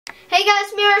Hey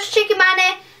guys, Mira's Chicken Man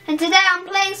here, and today I'm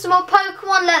playing some more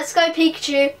Pokemon Let's Go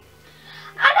Pikachu. And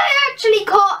I actually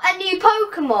caught a new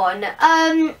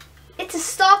Pokemon. It's a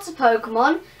starter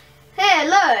Pokemon. Here,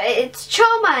 look, it's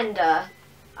Charmander.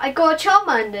 I got a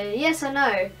Charmander, yes I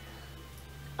know.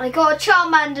 I got a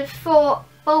Charmander for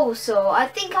Bulbasaur. I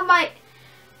think I might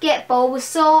get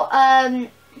Bulbasaur,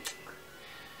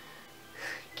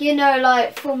 you know,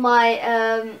 like for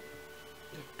my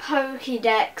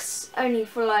Pokédex, only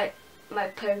for like my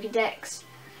Pokédex.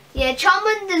 Yeah,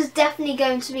 Charmander's definitely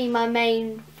going to be my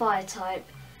main fire type.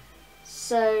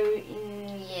 So,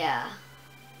 yeah.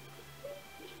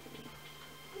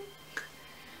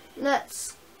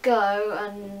 Let's go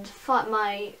and fight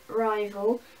my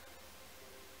rival.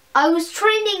 I was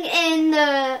training in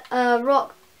the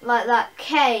rock, like that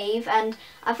cave, and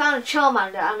I found a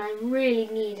Charmander and I really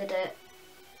needed it.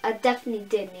 I definitely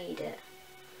did need it.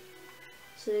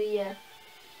 So yeah,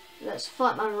 let's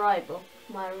fight my rival.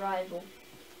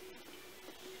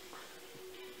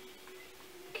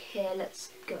 Okay,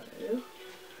 let's go.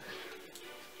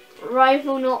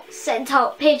 Rival not sent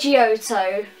out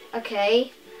Pidgeotto.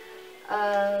 Okay.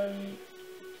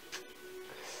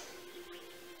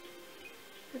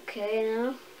 Okay,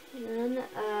 now then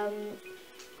I'm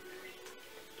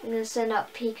gonna send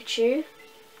out Pikachu.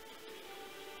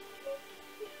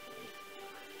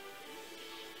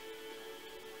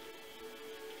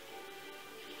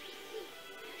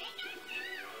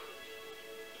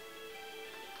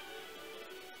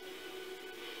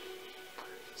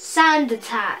 Sand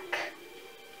attack.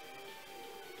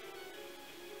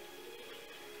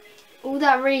 All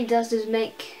that really does is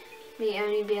make me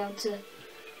only be able to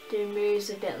do moves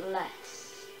a bit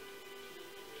less.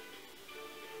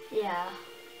 Yeah.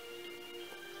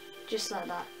 Just like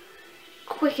that.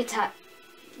 Quick attack.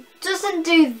 Doesn't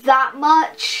do that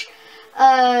much.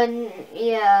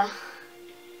 Yeah.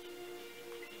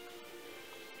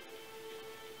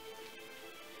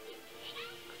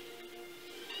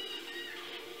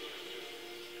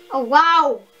 Oh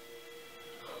wow!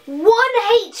 1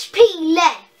 HP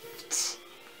left!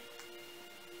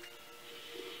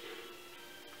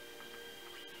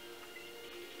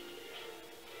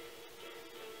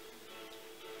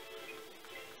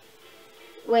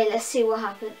 Wait, let's see what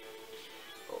happened.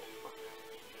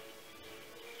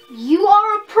 You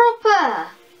are a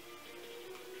proper!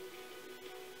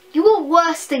 You are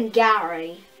worse than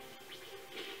Gary.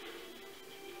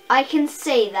 I can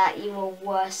say that you are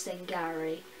worse than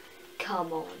Gary.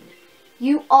 Come on.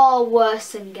 You are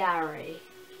worse than Gary.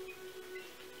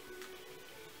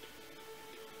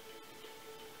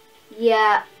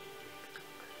 Yeah.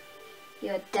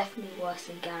 You're definitely worse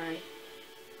than Gary.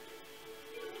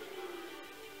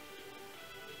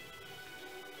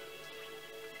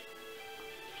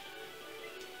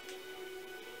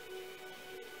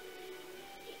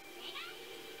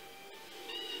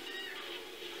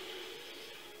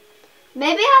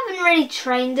 Maybe I haven't really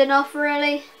trained enough,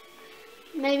 really.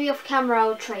 Maybe off camera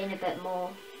I'll train a bit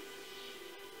more.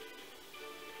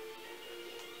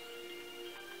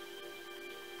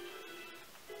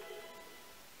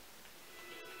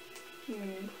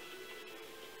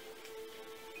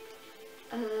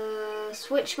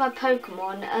 Switch my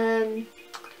Pokemon.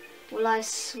 Will I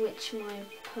switch my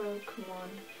Pokemon?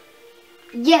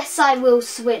 Yes, I will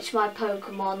switch my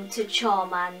Pokemon to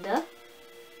Charmander.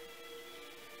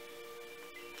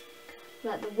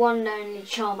 Like the one and only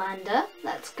Charmander.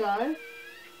 Let's go.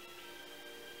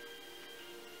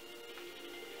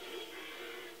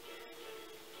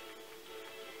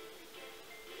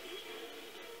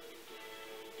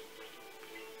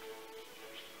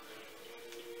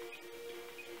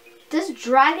 Does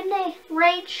Dragon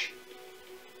Rage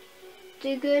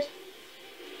do good?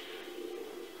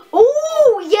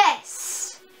 Oh,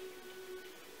 yes!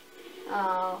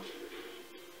 Oh.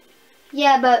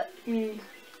 Yeah, but...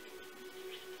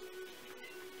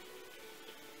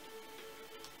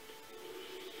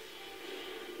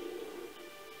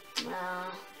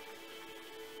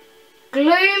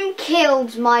 Gloom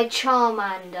killed my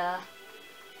Charmander.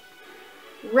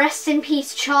 Rest in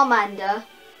peace, Charmander.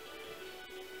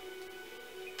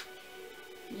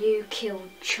 You killed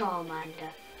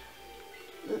Charmander.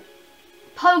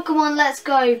 Pokemon Let's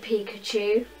Go,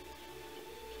 Pikachu.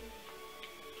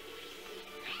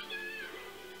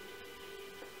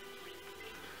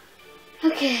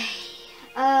 Okay.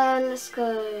 Let's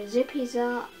go. Zippy's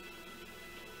up.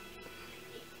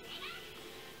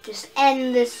 Just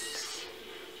end this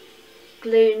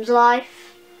Gloom's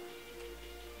life.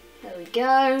 There we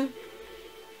go.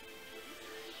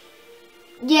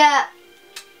 Yeah.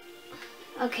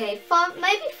 Okay,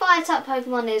 maybe fire type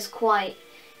Pokemon is quite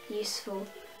useful.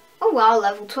 Oh wow,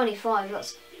 level 25,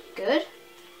 that's good.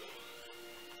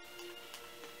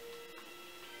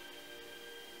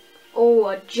 Oh,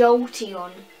 a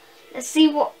Jolteon. Let's see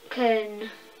what can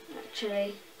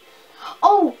actually...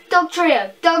 Oh, Dog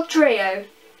Trio, Dog Trio.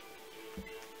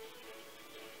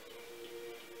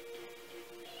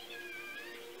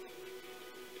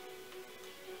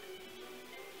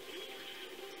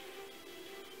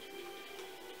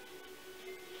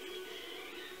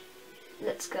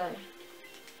 Let's go.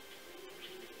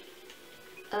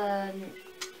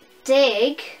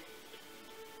 Dig.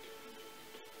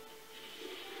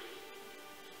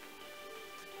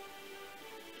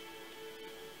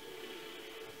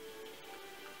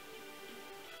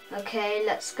 Okay,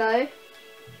 let's go.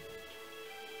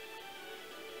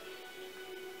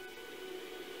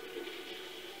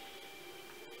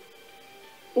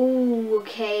 Ooh,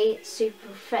 okay, super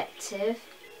effective.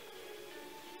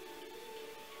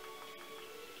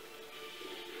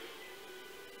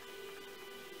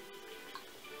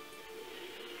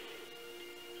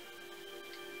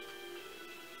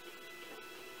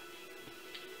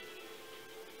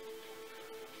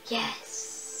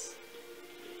 Yes.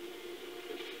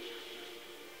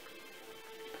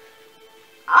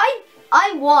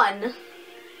 I won.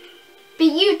 But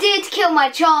you did kill my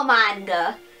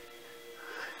Charmander.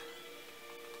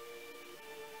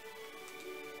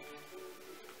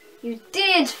 You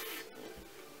did.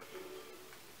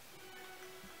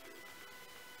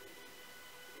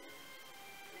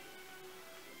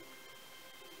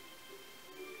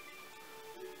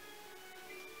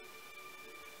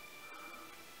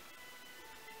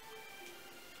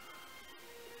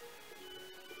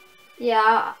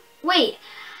 Yeah. Wait.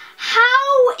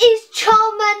 How is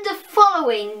Charmander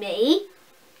following me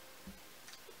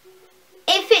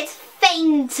if it's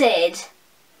fainted?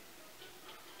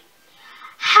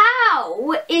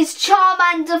 How is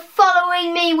Charmander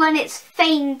following me when it's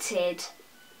fainted?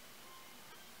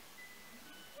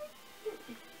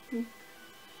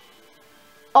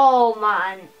 Oh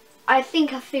man, I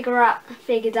think I figured out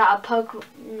a Pokemon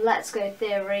Let's Go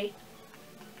theory.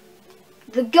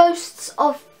 The ghosts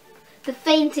of the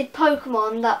fainted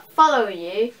Pokemon that follow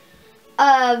you,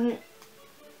 the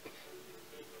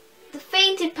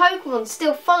fainted Pokemon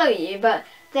still follow you, but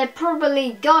they're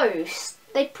probably ghosts.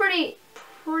 They pretty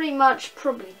much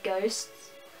probably ghosts.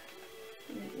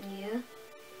 Yeah.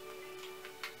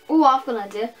 Oh, I've got an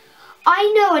idea.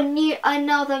 I know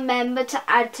another member to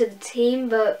add to the team,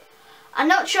 but I'm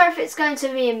not sure if it's going to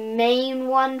be a main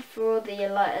one for the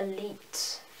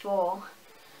Elite Four.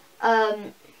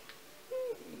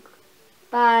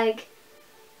 Bag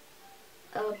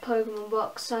a Pokemon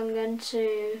box, so I'm going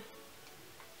to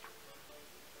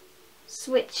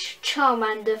switch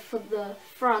Charmander for the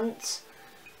front,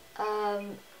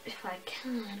 if I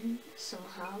can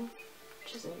somehow,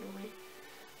 which is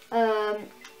annoying.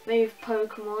 Move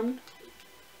Pokemon.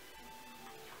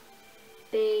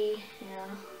 B,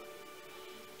 yeah.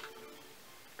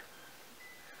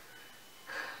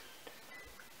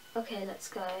 Okay, let's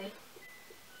go.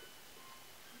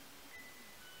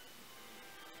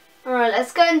 Alright,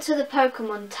 let's go into the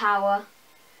Pokemon Tower.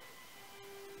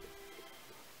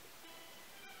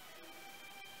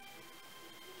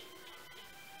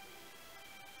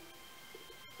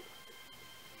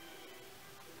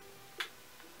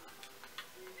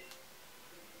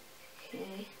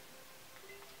 Okay.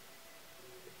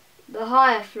 The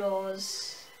higher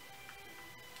floors.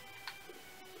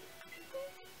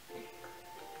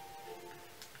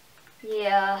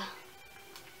 Yeah.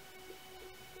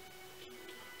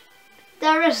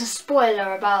 There is a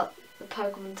spoiler about the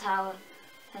Pokemon Tower.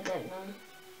 I don't know.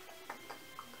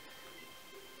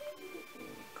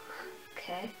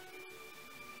 Okay.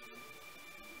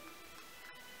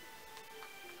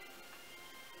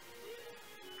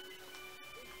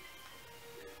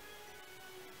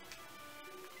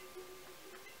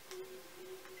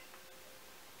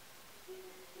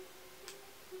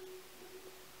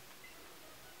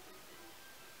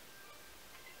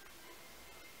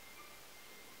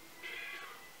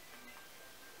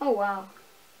 Oh wow.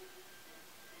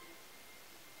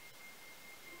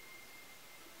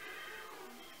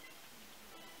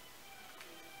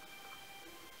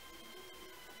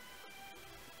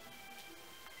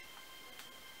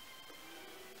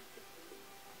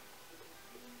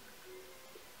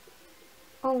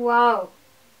 Oh wow.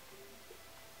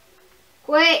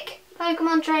 Quick!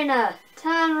 Pokemon trainer!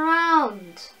 Turn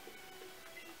around!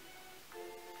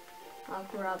 I'll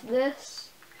grab this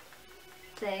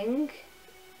thing.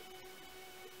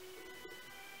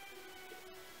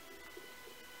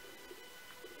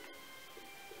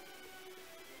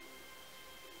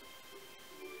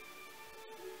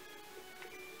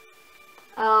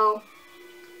 Oh.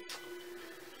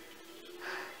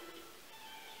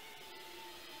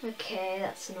 Okay,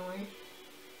 that's annoying.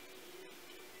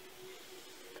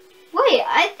 Wait,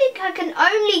 I think I can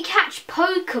only catch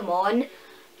Pokemon.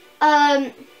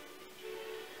 I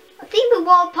think the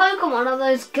wild Pokemon are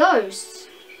those ghosts.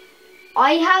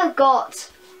 I have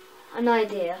got an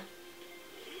idea.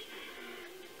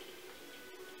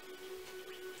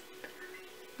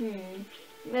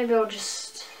 Maybe I'll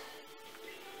just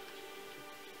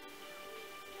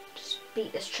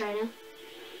beat this trainer.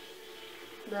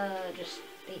 No, just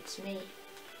beats me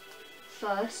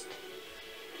first.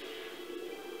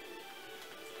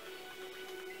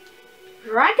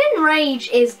 Dragon Rage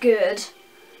is good.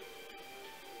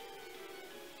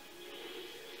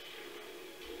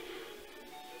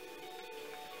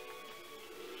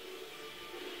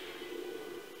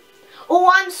 Oh,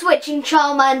 I'm switching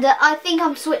Charmander. I think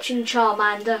I'm switching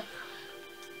Charmander.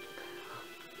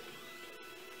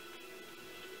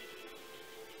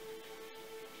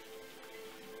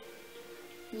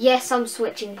 Yes, I'm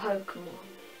switching Pokemon.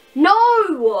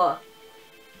 No!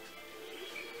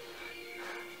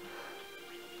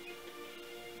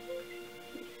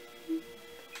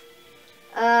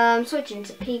 I'm switching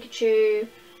to Pikachu.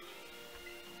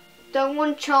 Don't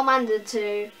want Charmander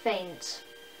to faint.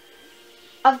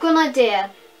 I've got an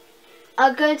idea.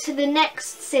 I'll go to the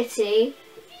next city.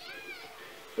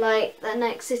 Like, the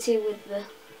next city with the...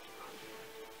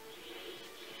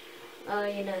 Oh,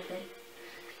 you know the...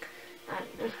 I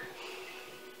don't know.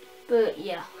 But,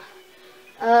 yeah.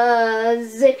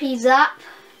 Zippy Zap.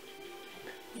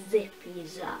 Zippy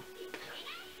Zap.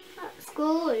 That's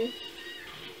cool.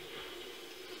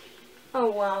 Oh,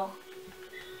 wow.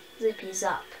 Zippy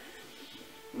Zap.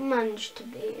 Managed to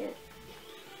beat it.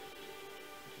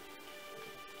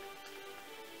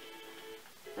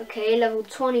 Okay, level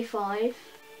 25.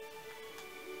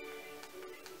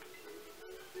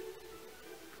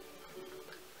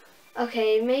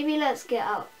 Okay, maybe let's get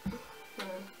out.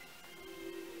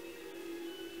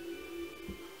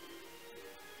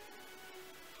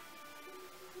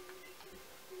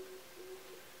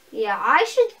 Yeah, I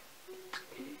should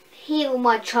heal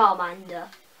my Charmander.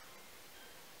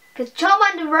 Because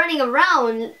Charmander running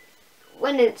around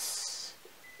when it's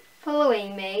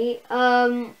following me,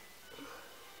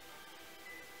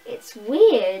 it's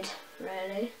weird,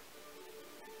 really.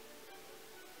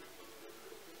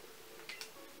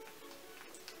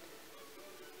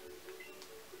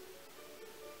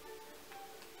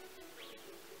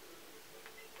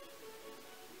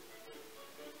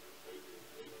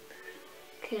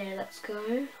 Okay, let's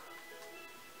go.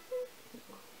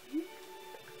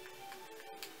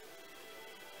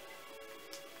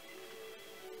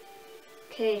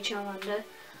 Okay, Charmander.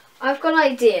 I've got an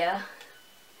idea.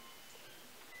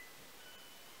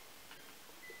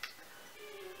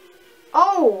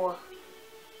 Oh!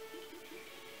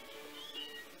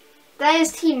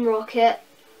 There's Team Rocket.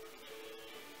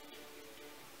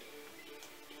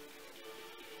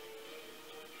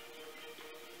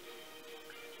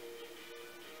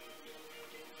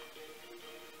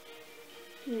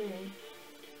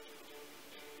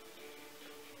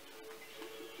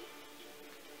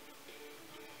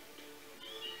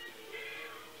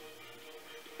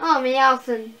 Oh,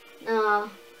 Meowth.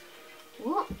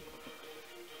 What?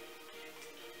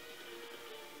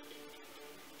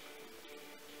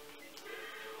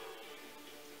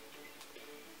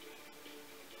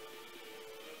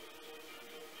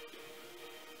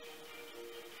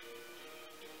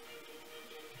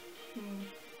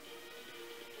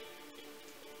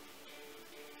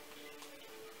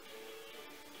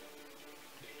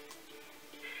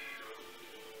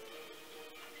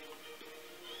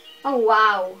 Oh,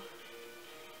 wow.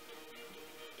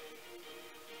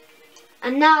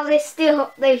 And now they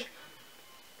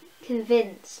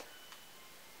convinced.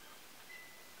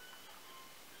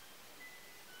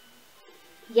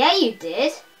 Yeah, you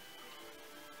did.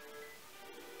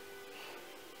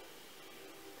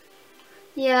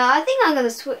 Yeah, I think I'm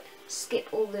gonna skip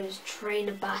all those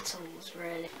trainer battles,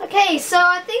 really. Okay, so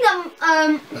I think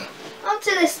I'm up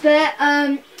to this bit.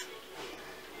 I'm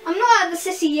not at the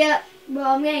city yet, but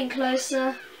I'm getting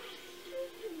closer.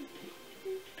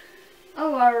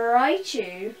 Oh, alright,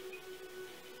 you.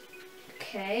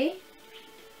 Okay.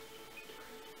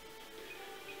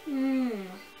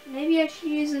 Maybe I should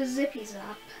use a Zippy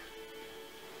Zap.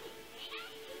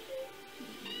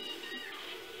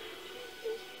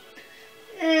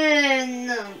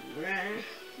 No,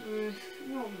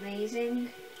 not amazing.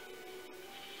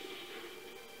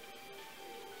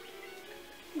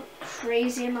 Not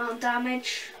crazy amount of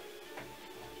damage.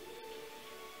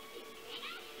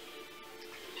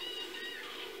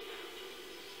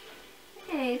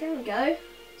 Hey, there we go.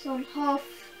 It's on half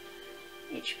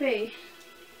HP.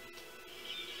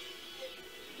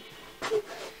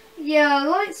 Yeah,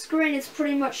 light screen is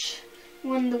pretty much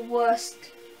one of the worst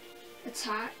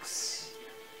attacks.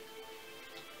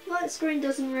 Light screen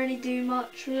doesn't really do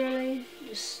much, really.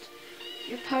 Just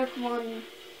your Pokemon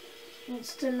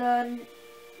wants to learn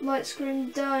light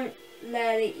screen, don't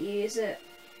let it use it.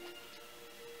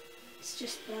 It's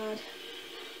just bad.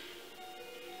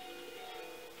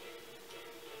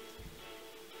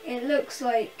 It looks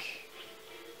like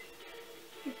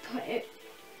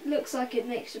it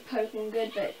makes your Pokemon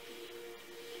good, but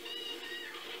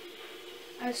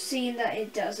I've seen that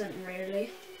it doesn't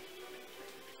really.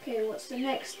 Okay, what's the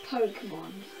next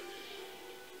Pokemon?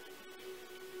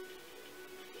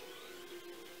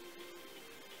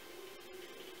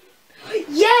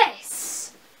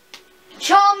 Yes!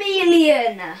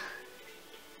 Charmeleon!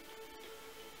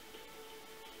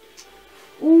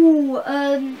 Ooh,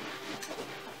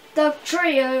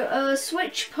 Dugtrio,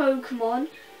 switch Pokemon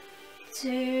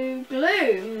to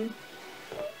Gloom.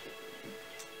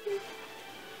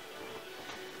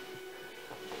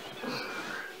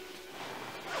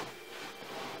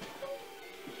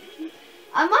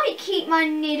 I might keep my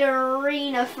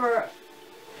Nidorina for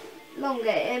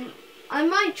longer. I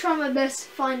might try my best to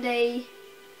find a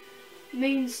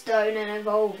Moonstone and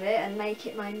evolve it and make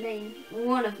it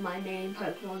one of my main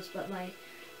Pokemons, but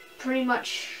pretty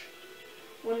much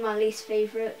one of my least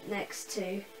favourite next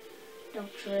to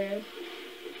Dugtrio.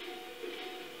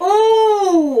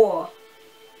 Oh!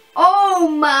 Oh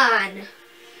man!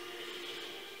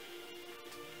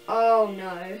 Oh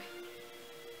no.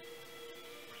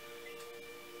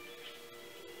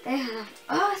 They have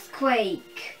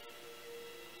Earthquake.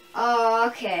 Oh,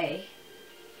 okay.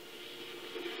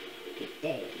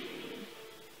 Damn.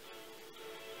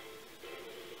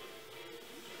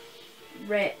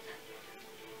 Rip.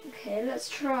 Okay, let's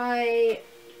try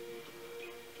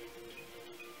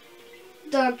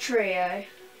Dugtrio.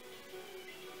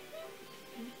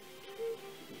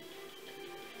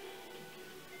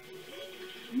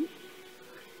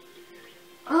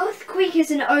 Earthquake is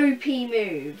an OP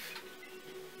move.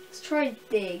 Let's try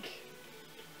Dig.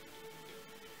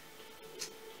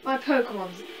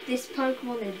 This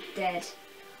Pokemon is dead.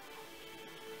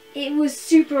 It was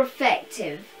super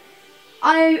effective.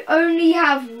 I only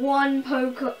have one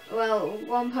Pokemon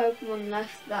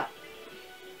left that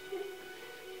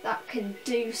can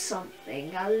do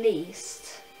something at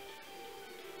least.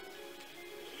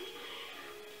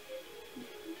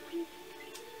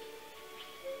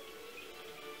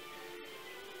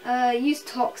 Use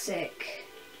Toxic.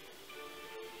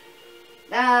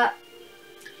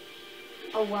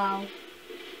 Oh wow.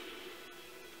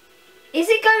 Is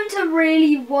it going to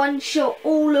really one-shot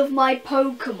all of my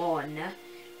Pokemon?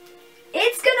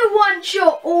 It's gonna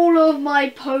one-shot all of my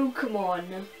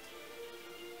Pokemon.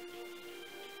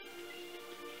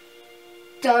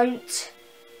 Don't.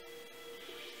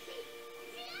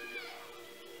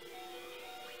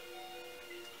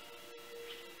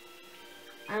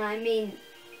 And I mean,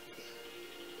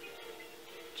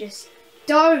 just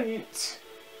don't.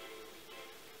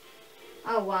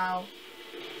 Oh wow.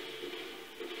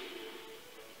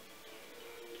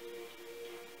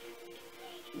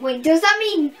 Wait, does that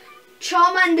mean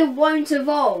Charmander won't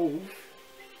evolve?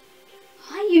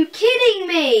 Are you kidding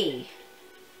me?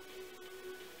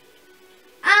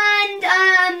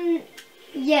 And,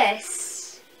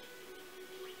 yes.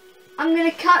 I'm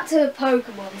gonna cut to a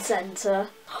Pokemon Center.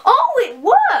 Oh, it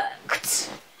worked!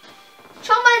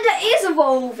 Charmander is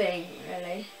evolving,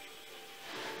 really.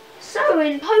 So,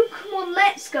 in Pokemon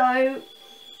Let's Go,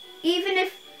 even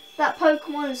if that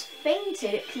Pokemon has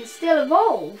fainted, it can still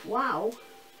evolve. Wow.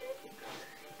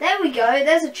 There we go,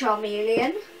 there's a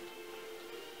Charmeleon.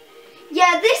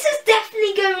 Yeah, this is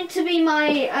definitely going to be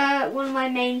my one of my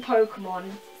main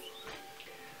Pokemon.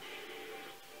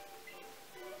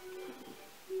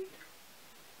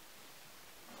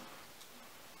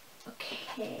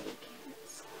 Okay,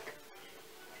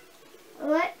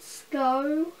 let's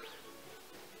go.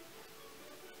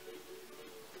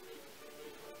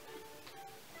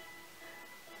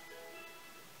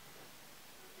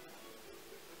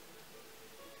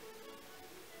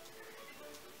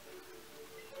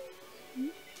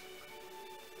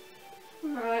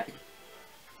 Alright.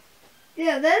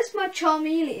 Yeah, there's my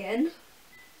Charmeleon.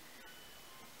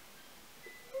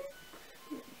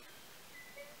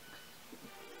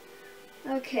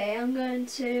 Okay, I'm going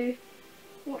to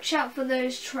watch out for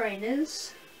those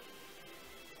trainers.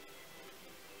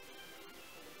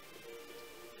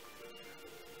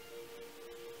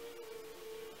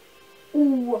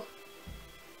 Ooh.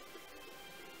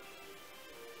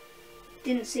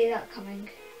 Didn't see that coming.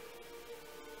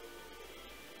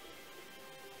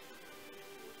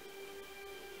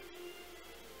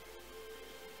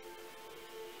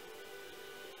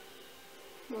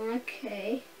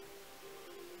 Okay.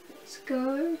 Let's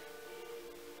go.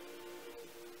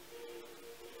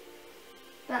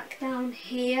 Back down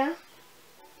here.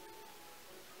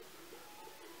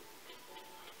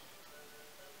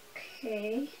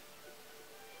 Okay.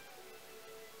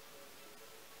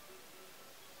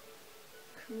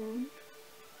 Come on.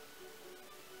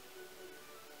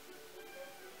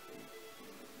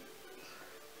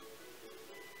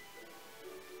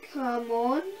 Come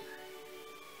on.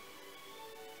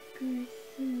 Go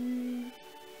through.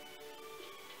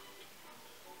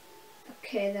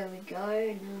 Okay, there we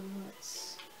go. Now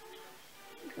let's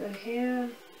go here.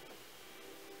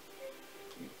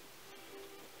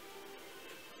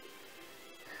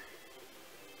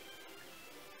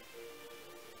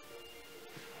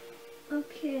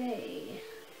 Okay.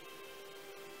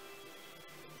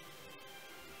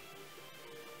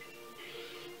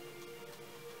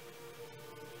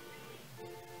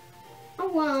 Oh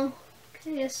wow.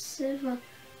 Okay, a silver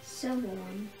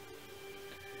one.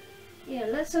 Yeah,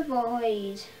 let's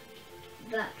avoid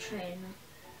that train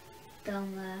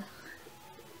down there.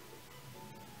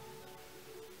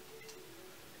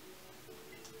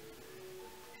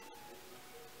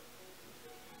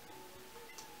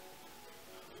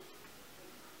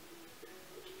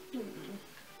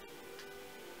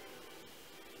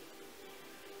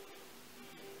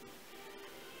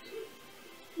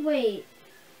 Wait.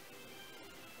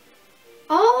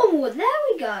 Oh, there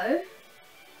we go.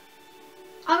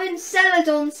 I'm in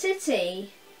Celadon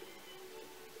City.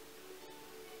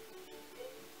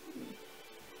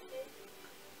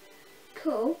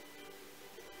 Cool.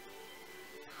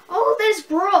 Oh, there's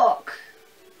Brock.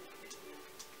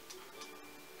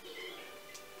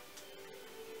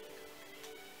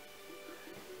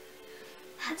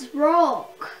 That's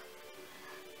Brock.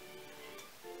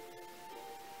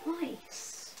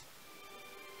 Nice.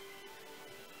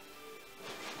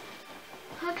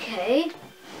 Okay.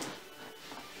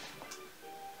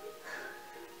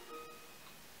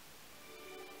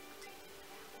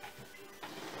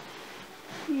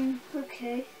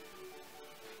 Okay.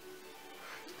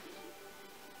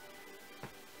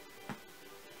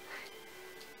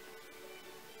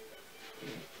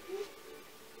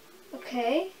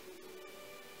 Okay.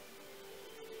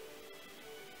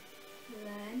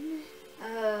 Then,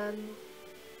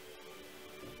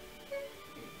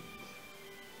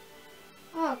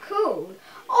 oh, cool.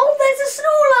 Oh, there's a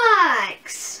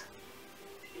Snorlax!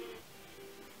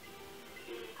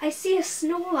 I see a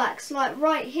Snorlax, like,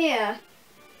 right here.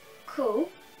 Cool.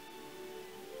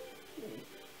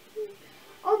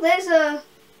 Oh, there's a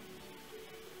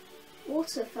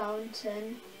water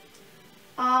fountain.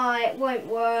 Ah, it won't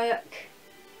work.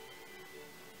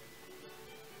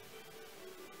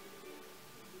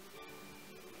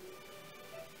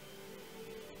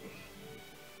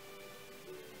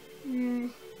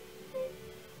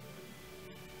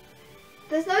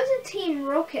 There's loads of Team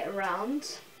Rocket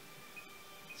around.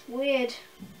 It's weird.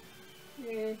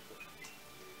 Let's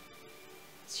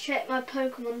check my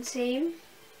Pokemon team.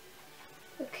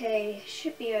 Okay,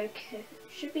 should be okay.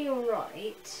 Should be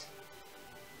alright.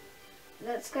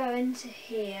 Let's go into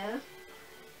here.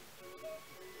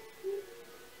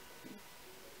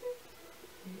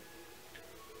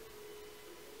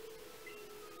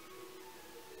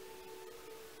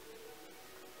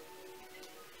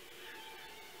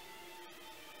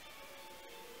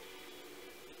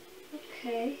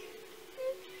 Okay.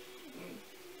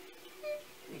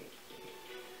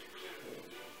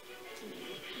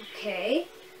 Okay.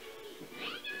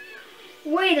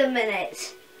 Wait a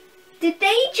minute. Did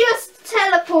they just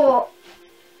teleport?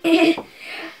 Did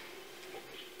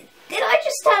I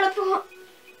just teleport?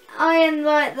 I am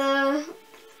like the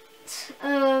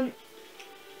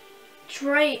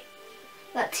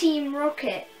that Team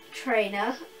Rocket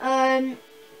trainer,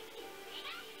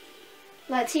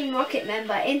 like Team Rocket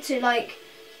member into like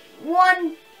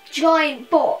one giant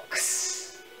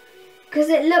box, because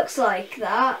it looks like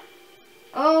that.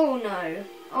 Oh no.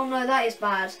 Oh no, that is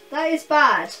bad. That is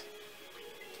bad.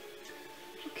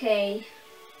 Okay.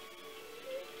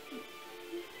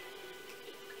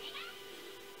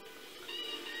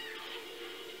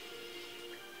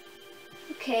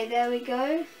 Okay, there we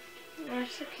go.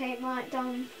 Right, okay, it might have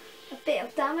done a bit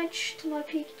of damage to my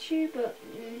Pikachu, but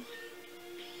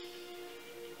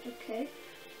okay.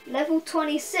 Level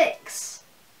 26.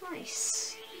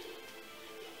 Nice.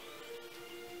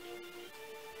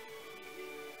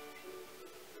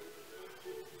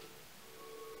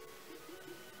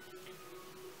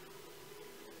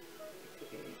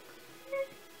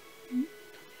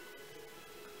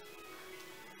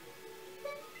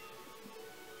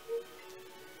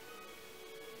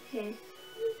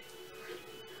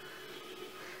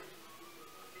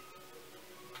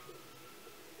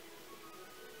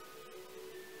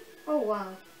 Oh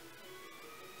wow.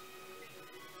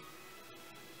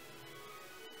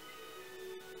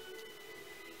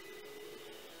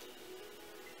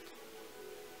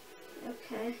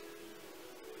 Okay.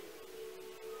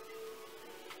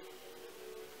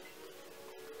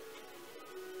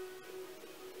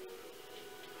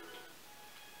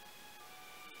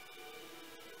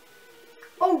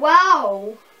 Oh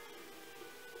wow!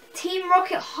 Team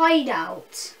Rocket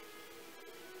hideout.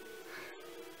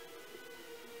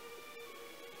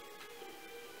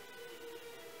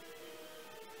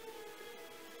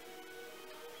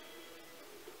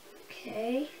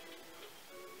 Okay.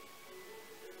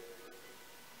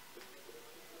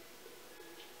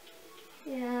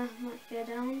 Yeah, might go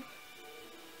down.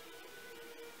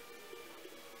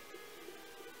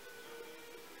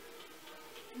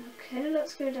 Okay,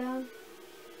 let's go down.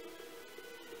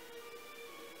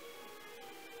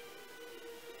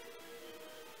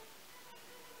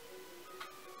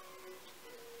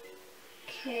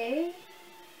 Okay.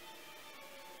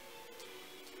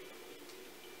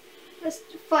 Let's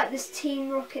fight this Team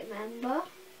Rocket member.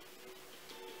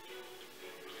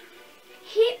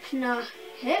 Hypno.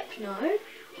 Hypno?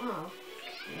 Oh,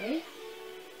 okay.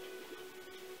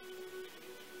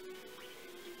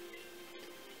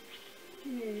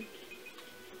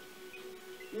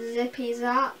 Zippy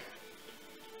zap.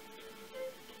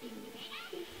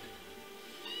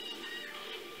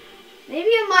 Maybe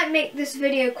I might make this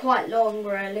video quite long,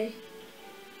 really.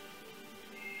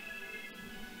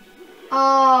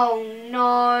 Oh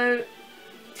no.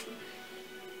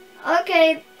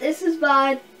 Okay, this is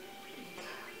bad.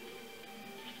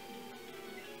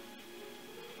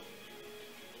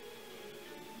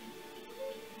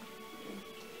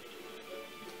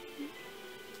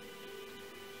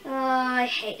 I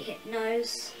hate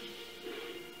Hypnos.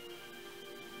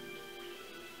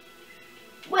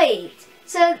 Wait,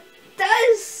 so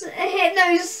does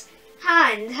Hypno's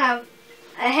hand have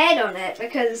a head on it?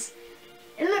 Because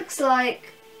it looks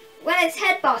like when it's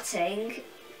headbutting,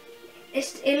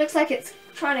 it looks like it's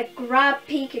trying to grab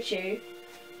Pikachu,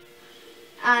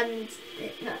 and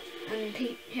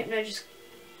Hypno just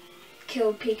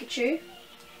killed Pikachu.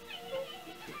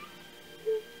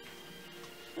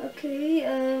 Okay,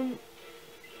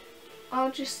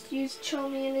 I'll just use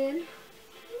Charmeleon.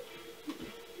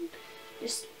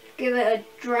 Just give it a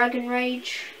Dragon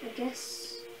Rage, I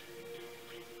guess.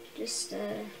 Just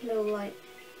a little, like,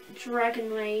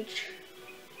 Dragon Rage.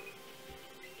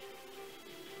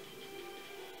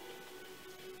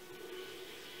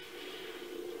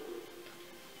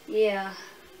 Yeah.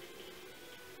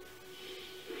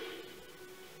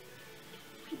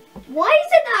 Why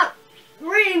is it that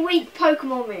really weak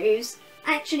Pokemon moves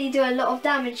actually do a lot of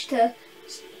damage to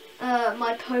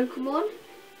my Pokemon?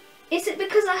 Is it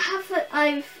because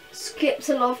I've skipped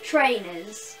a lot of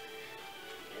trainers?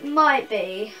 Might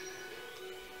be.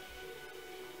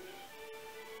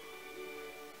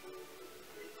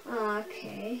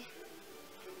 Okay.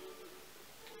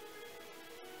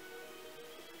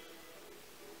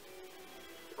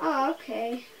 Oh,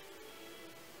 okay.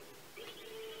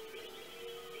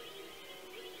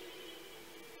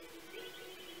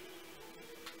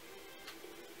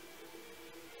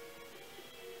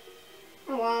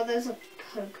 Oh wow, there's a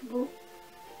Pokeball.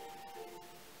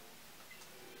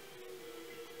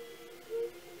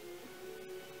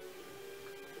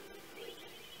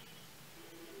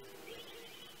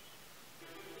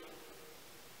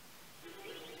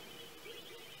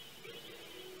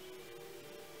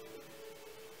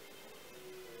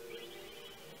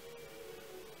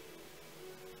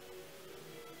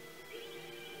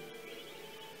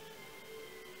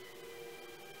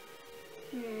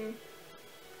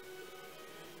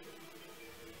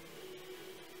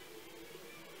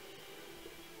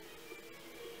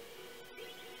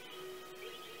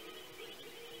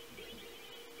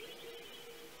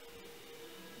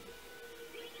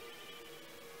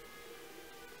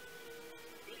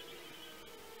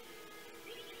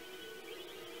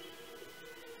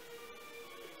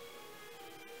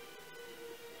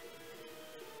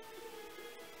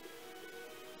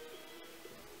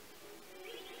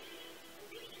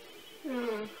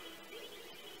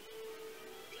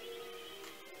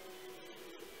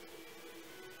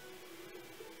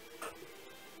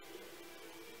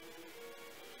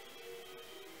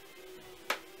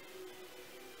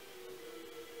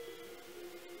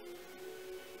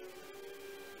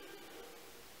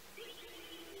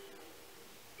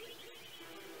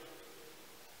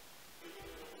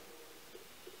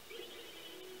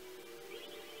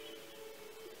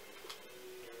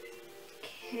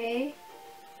 Okay.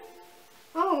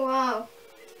 Oh wow.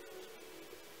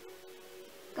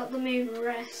 Got the move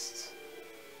rest.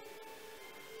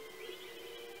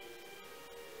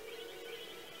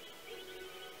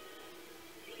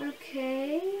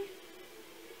 Okay.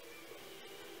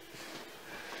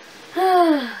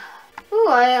 Oh,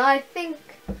 I think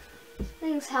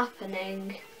things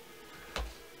happening.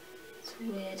 It's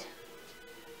weird.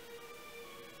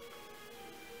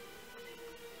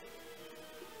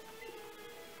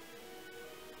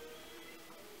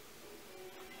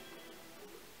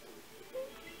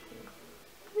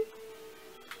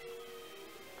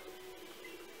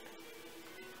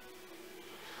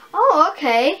 Oh,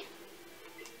 okay.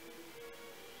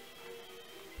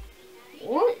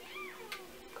 What?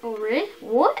 Oh, really?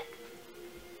 What?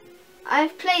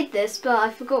 I've played this, but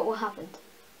I forgot what happened.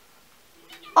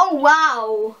 Oh,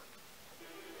 wow.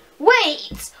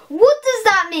 Wait, what does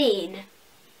that mean?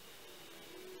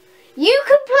 You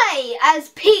can play as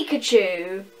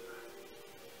Pikachu.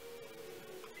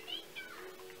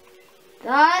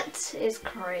 That is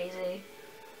crazy.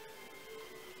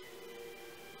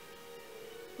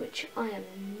 Which I am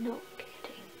not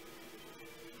kidding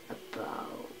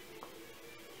about.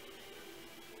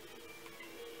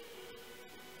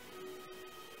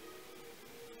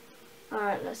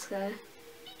 Alright, let's go.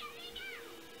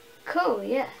 Cool,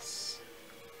 yes.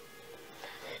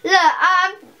 Look,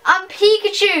 I'm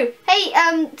Pikachu. Hey,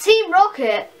 Team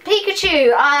Rocket.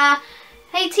 Pikachu,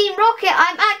 hey Team Rocket,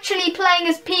 I'm actually playing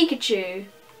as Pikachu.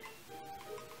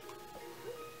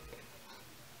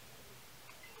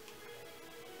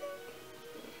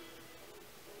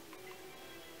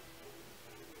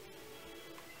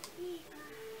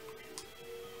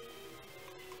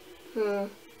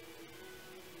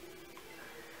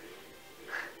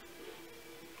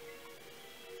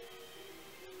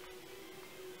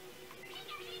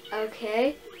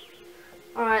 Okay.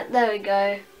 Alright, there we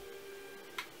go.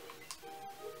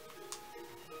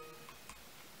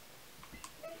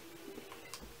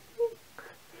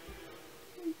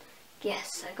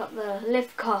 Yes, I got the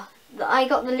lift car. I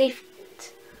got the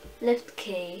lift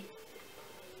key.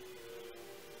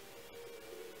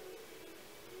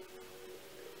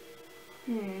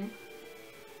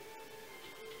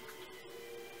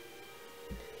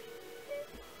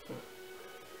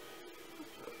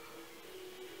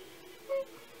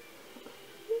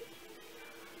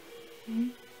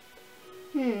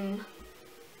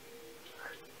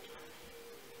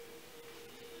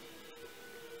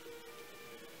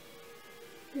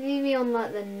 Maybe on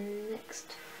like the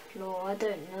next floor, I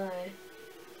don't know.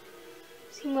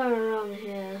 Somewhere around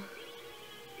here.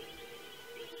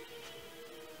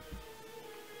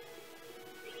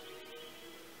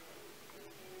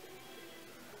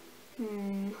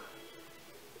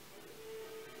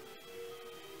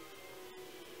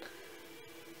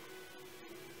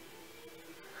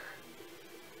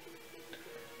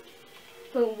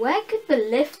 But where could the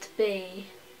lift be?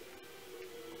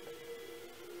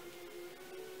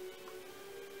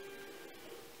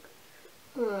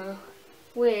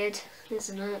 Weird,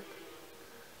 isn't it?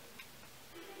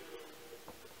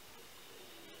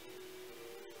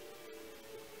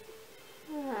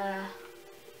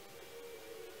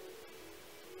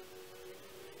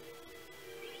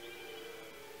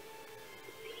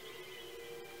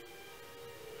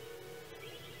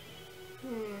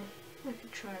 I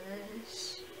could try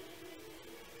this.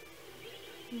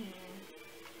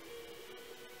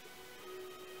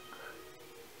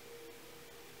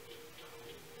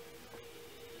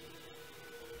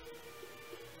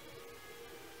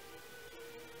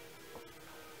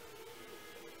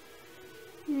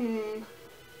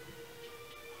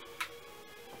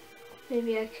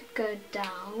 Maybe I could go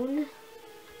down.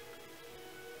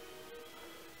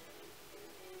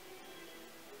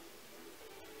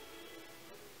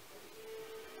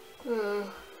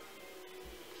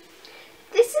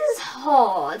 This is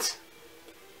hard.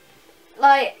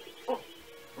 Like,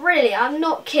 really, I'm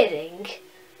not kidding.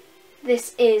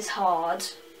 This is hard.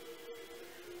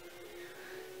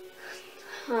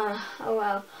 Oh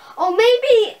well. Or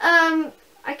maybe I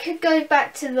could go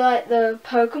back to like the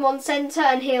Pokemon Center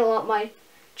and heal up my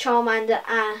Charmander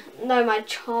and my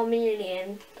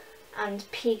Charmeleon and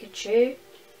Pikachu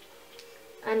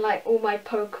and like all my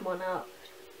Pokemon up.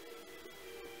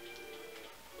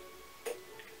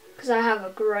 Because I have a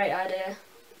great idea.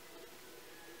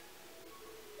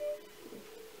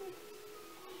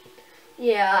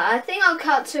 Yeah, I think I'll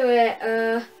cut to it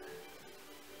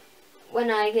when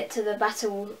I get to the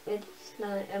battle with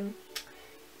like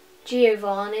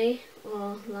Giovanni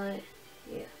or like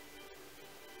yeah.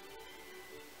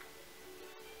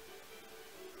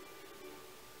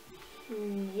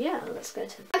 Yeah, let's go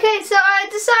to. Okay, so I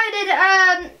decided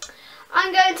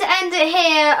I'm going to end it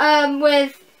here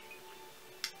with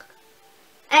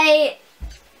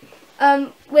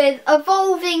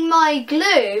evolving my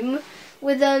Gloom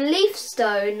with a leaf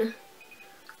stone.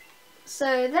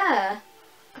 So there.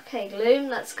 Okay, Gloom,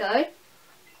 let's go.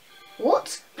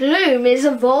 What? Gloom is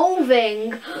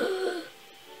evolving.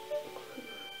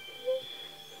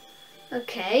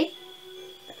 Okay,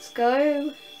 let's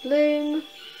go, Gloom.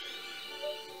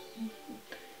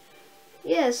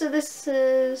 Yeah, so this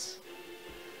is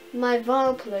my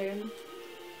Vileplume.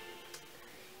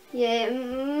 Yeah,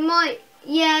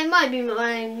 it might be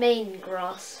my main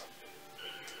grass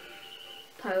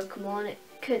Pokemon. It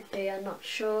could be, I'm not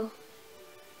sure.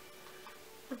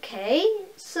 Okay,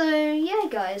 so yeah,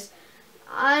 guys,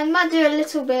 I might do a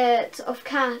little bit of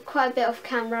quite a bit off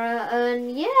camera,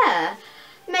 and yeah,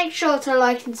 make sure to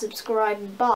like and subscribe and bye.